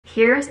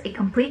Here's a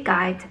complete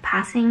guide to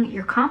passing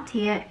your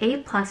CompTIA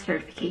A+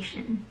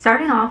 certification.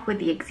 Starting off with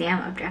the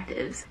exam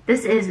objectives.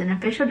 This is an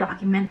official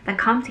document that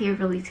CompTIA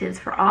releases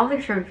for all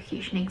their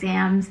certification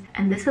exams,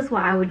 and this is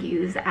what I would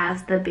use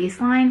as the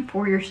baseline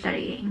for your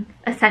studying.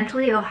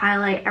 Essentially, it'll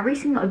highlight every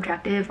single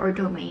objective or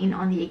domain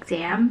on the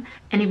exam,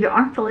 and if you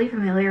aren't fully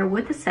familiar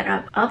with the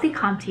setup of the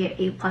CompTIA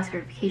A+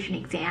 certification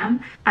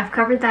exam, I've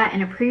covered that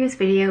in a previous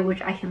video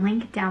which I can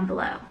link down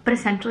below. But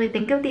essentially,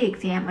 think of the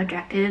exam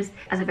objectives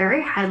as a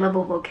very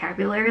high-level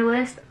vocabulary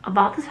list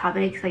about the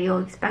topics that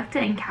you'll expect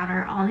to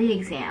encounter on the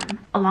exam,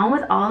 along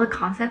with all the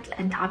concepts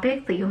and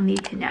topics that you'll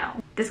need to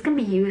know. This can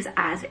be used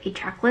as a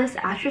checklist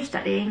as you're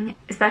studying,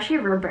 especially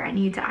if you're brand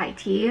new to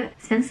IT,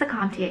 since the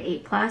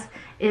CompTIA A+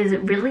 is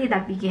really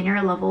that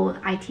beginner level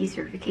IT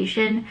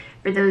certification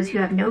for those who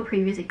have no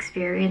previous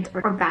experience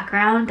or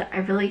background. I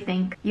really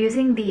think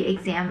using the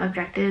exam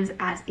objectives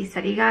as a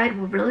study guide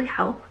will really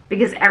help,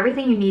 because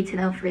everything you need to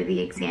know for the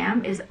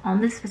exam is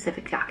on this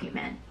specific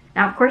document.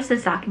 Now, of course,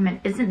 this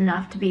document isn't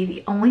enough to be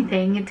the only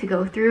thing to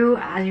go through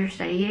as you're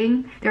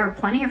studying. There are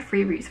plenty of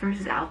free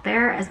resources out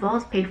there, as well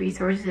as paid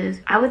resources.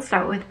 I would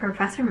start with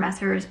Professor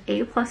Messer's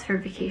A+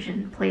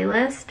 certification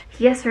playlist.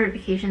 He has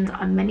certifications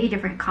on many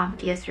different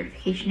CompTIA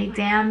certification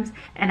exams,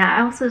 and I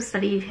also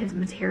studied his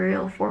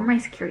material for my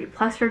Security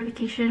Plus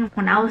certification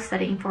when I was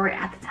studying for it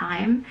at the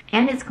time,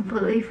 and it's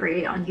completely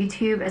free on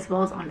YouTube as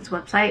well as on his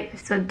website,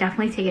 so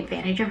definitely take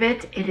advantage of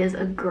it. It is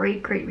a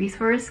great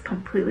resource,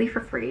 completely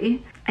for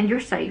free. And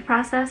your study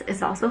process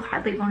is also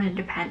highly going to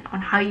depend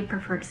on how you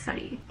prefer to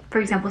study. For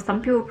example,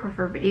 some people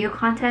prefer video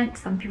content,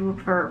 some people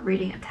prefer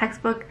reading a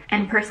textbook,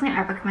 and personally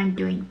I recommend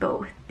doing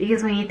both.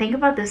 Because when you think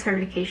about this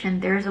certification,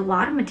 there's a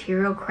lot of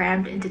material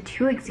crammed into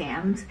 2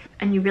 exams,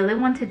 and you really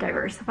want to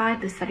diversify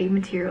the study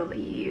material that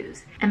you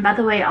use. And by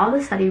the way, all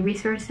the study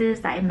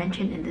resources that I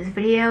mentioned in this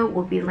video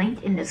will be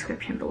linked in the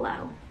description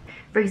below.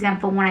 For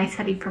example, when I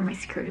studied for my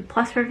Security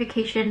Plus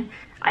certification,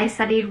 I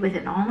studied with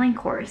an online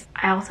course.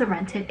 I also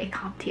rented a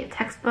CompTIA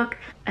textbook,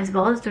 as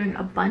well as doing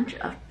a bunch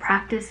of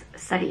practice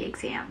study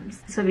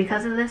exams. So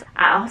because of this,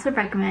 I also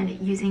recommend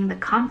using the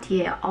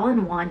CompTIA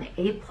all-in-one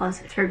A+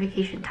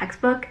 certification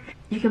textbook.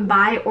 You can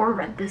buy or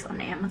rent this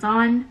on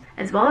Amazon,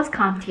 as well as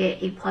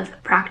CompTIA A+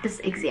 practice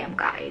exam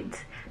guides.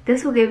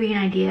 This will give you an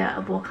idea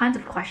of what kinds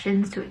of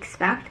questions to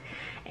expect.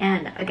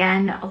 And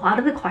again, a lot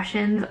of the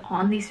questions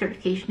on these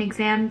certification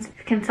exams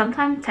can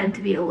sometimes tend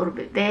to be a little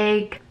bit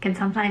vague, can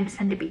sometimes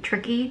tend to be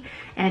tricky,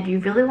 and you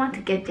really want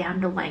to get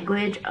down to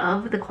language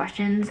of the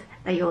questions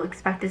that you'll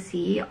expect to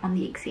see on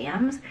the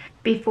exams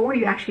before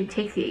you actually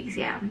take the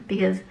exam.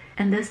 Because,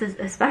 and this is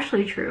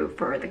especially true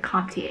for the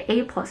CompTIA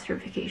A+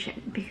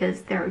 certification,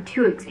 because there are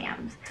 2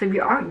 exams. So if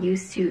you aren't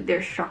used to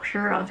their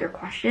structure of their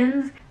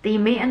questions, then you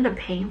may end up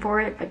paying for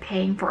it by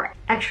paying for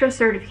extra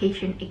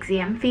certification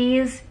exam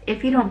fees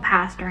if you don't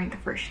pass during the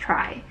first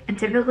try. And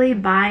typically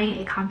buying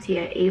a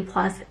CompTIA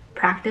A+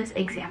 practice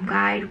exam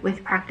guide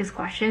with practice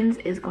questions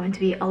is going to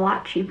be a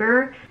lot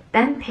cheaper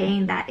than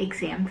paying that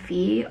exam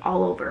fee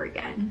all over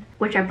again,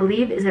 which I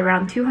believe is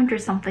around 200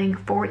 something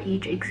for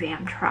each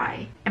exam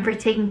try. And for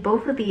taking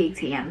both of the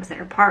exams that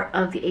are part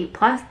of the A+,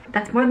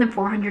 that's more than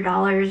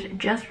 $400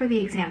 just for the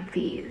exam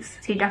fees.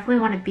 So you definitely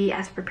want to be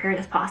as prepared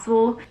as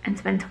possible and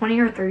spend $20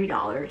 or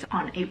 $30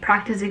 on a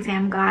practice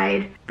exam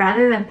guide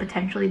rather than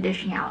potentially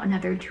dishing out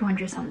another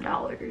 $200 some.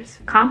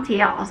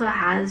 CompTIA also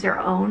has their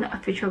own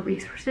official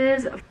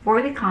resources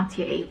for the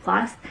CompTIA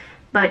A+,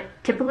 but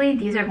typically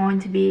these are going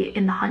to be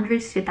in the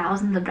hundreds to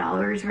thousands of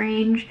dollars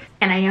range.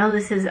 And I know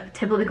this is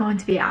typically going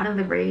to be out of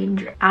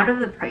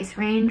the price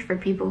range for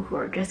people who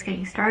are just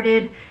getting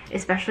started,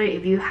 especially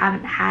if you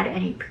haven't had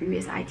any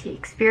previous IT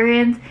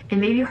experience. It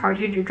may be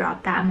harder to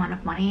drop that amount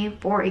of money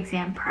for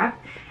exam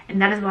prep.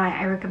 And that is why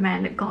I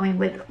recommend going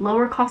with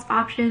lower cost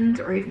options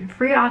or even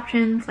free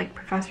options like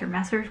Professor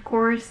Messer's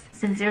course,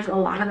 since there's a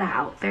lot of that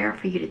out there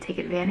for you to take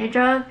advantage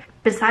of,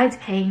 besides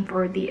paying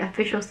for the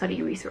official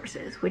study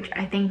resources, which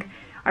I think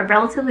are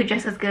relatively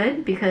just as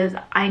good, because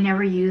I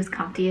never used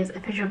CompTIA's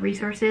official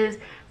resources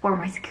for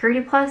my Security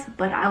Plus,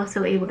 but I was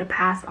still able to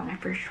pass on my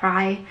first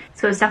try.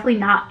 So it's definitely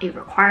not a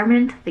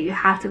requirement that you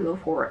have to go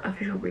for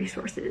official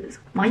resources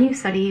when you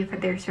study for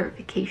their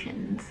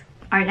certifications.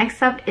 Our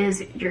next up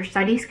is your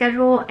study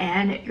schedule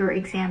and your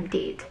exam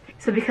date.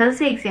 So because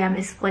the exam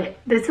is split,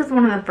 this is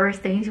one of the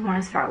first things you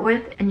want to start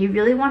with, and you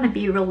really want to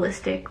be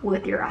realistic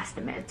with your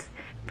estimates.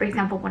 For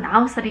example, when I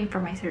was studying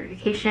for my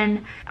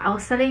certification, I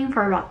was studying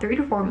for about 3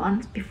 to 4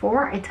 months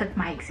before I took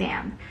my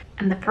exam.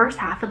 And the first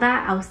half of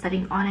that, I was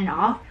studying on and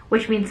off,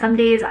 which means some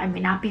days I may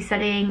not be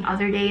studying,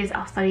 other days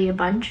I'll study a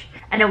bunch.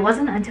 And it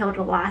wasn't until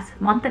the last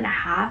month and a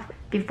half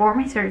before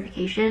my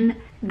certification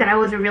that I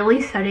was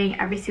really studying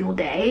every single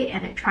day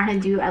and trying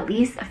to do at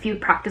least a few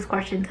practice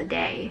questions a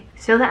day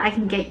so that I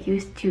can get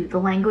used to the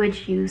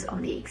language used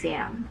on the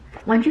exam.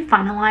 Once you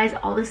finalize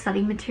all the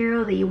study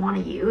material that you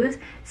want to use,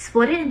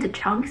 split it into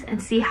chunks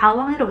and see how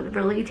long it'll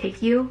really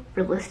take you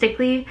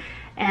realistically.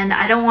 And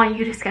I don't want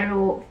you to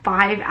schedule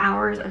 5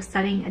 hours of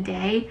studying a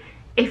day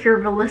if you're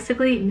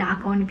realistically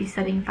not going to be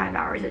studying 5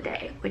 hours a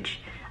day,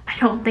 which I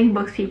don't think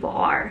most people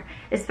are,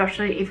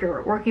 especially if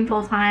you're working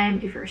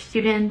full-time, if you're a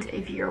student,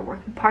 if you're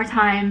working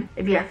part-time,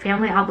 if you have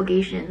family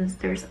obligations.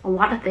 There's a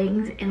lot of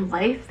things in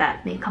life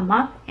that may come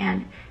up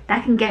and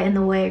that can get in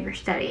the way of your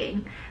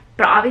studying.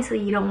 But obviously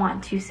you don't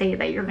want to say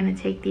that you're going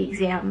to take the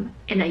exam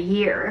in a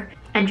year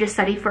and just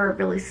study for it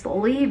really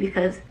slowly,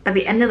 because by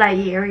the end of that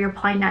year you're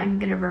probably not even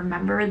going to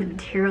remember the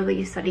material that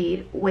you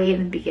studied way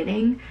in the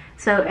beginning.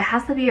 So it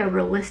has to be a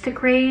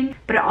realistic rate,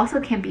 but it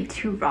also can't be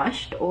too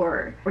rushed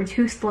or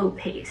too slow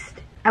paced.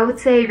 I would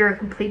say if you're a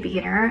complete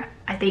beginner,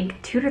 I think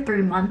 2 to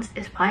 3 months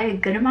is probably a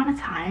good amount of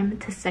time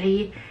to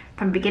study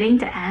from beginning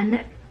to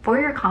end for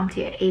your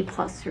CompTIA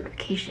A+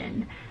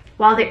 certification.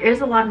 While there is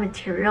a lot of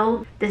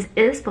material, this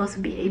is supposed to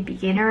be a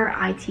beginner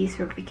IT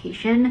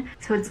certification,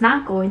 so it's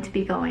not going to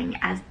be going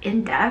as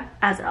in-depth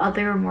as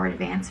other more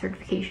advanced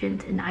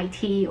certifications in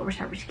IT or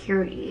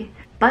cybersecurity.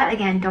 But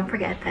again, don't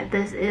forget that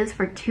this is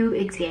for 2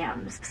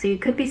 exams. So you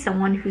could be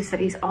someone who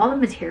studies all the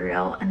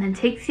material and then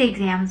takes the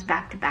exams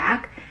back to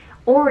back,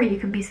 or you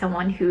could be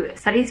someone who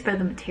studies for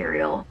the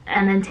material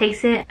and then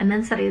takes it and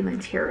then study the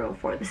material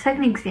for the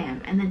second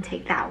exam and then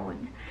take that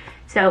one.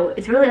 So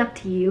it's really up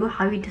to you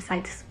how you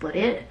decide to split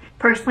it.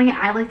 Personally,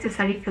 I like to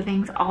study for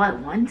things all at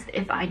once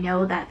if I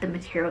know that the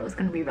material is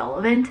going to be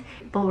relevant.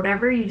 But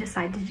whatever you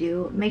decide to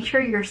do, make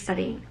sure you're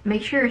studying.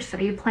 Make sure your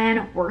study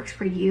plan works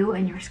for you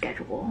and your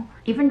schedule.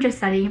 Even just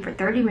studying for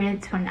 30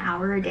 minutes to an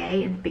hour a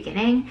day in the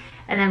beginning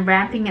and then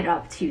ramping it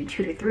up to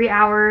 2 to 3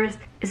 hours,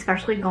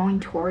 especially going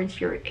towards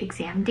your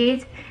exam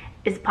date,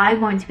 is probably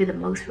going to be the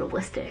most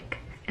realistic.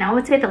 And I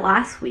would say the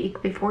last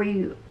week before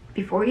you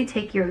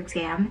take your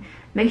exam,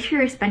 make sure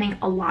you're spending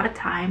a lot of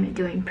time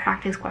doing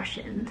practice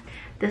questions.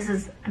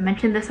 I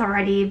mentioned this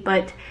already,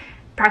 but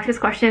practice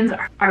questions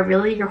are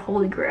really your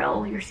holy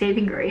grail, your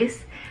saving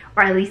grace,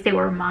 or at least they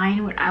were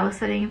mine when I was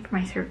studying for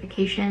my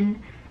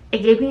certification.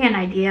 It gave me an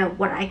idea of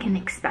what I can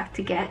expect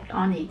to get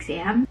on the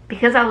exam,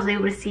 because I was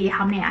able to see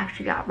how many I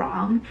actually got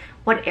wrong,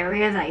 what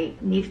areas I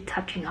needed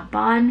touching up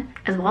on,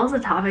 as well as the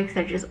topics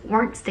that just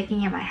weren't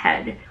sticking in my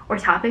head, or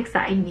topics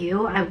that I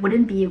knew I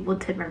wouldn't be able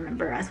to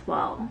remember as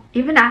well.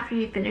 Even after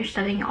you finish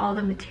studying all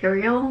the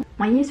material,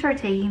 when you start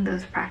taking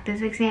those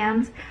practice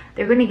exams,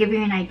 they're going to give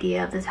you an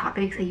idea of the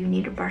topics that you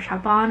need to brush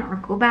up on or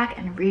go back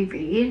and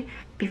reread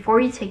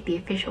before you take the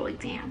official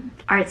exam.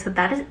 Alright, so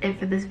that is it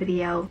for this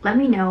video. Let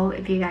me know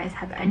if you guys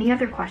have any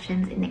other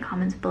questions in the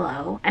comments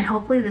below, and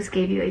hopefully this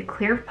gave you a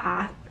clear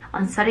path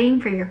on studying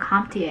for your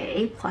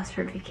CompTIA A+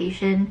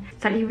 certification,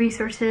 study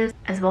resources,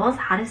 as well as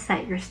how to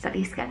set your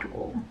study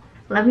schedule.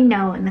 Let me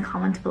know in the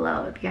comments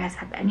below if you guys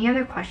have any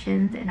other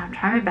questions, and I'll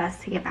try my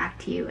best to get back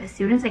to you as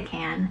soon as I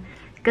can.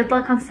 Good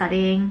luck on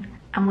studying.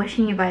 I'm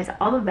wishing you guys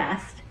all the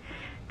best.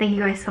 Thank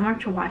you guys so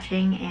much for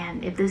watching,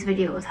 and if this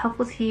video was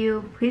helpful to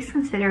you, please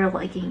consider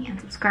liking and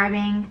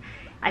subscribing.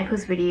 I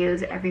post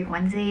videos every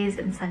Wednesdays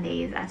and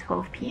Sundays at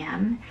 12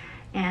 p.m.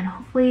 and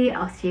hopefully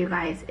I'll see you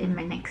guys in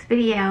my next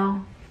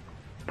video.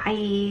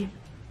 Bye!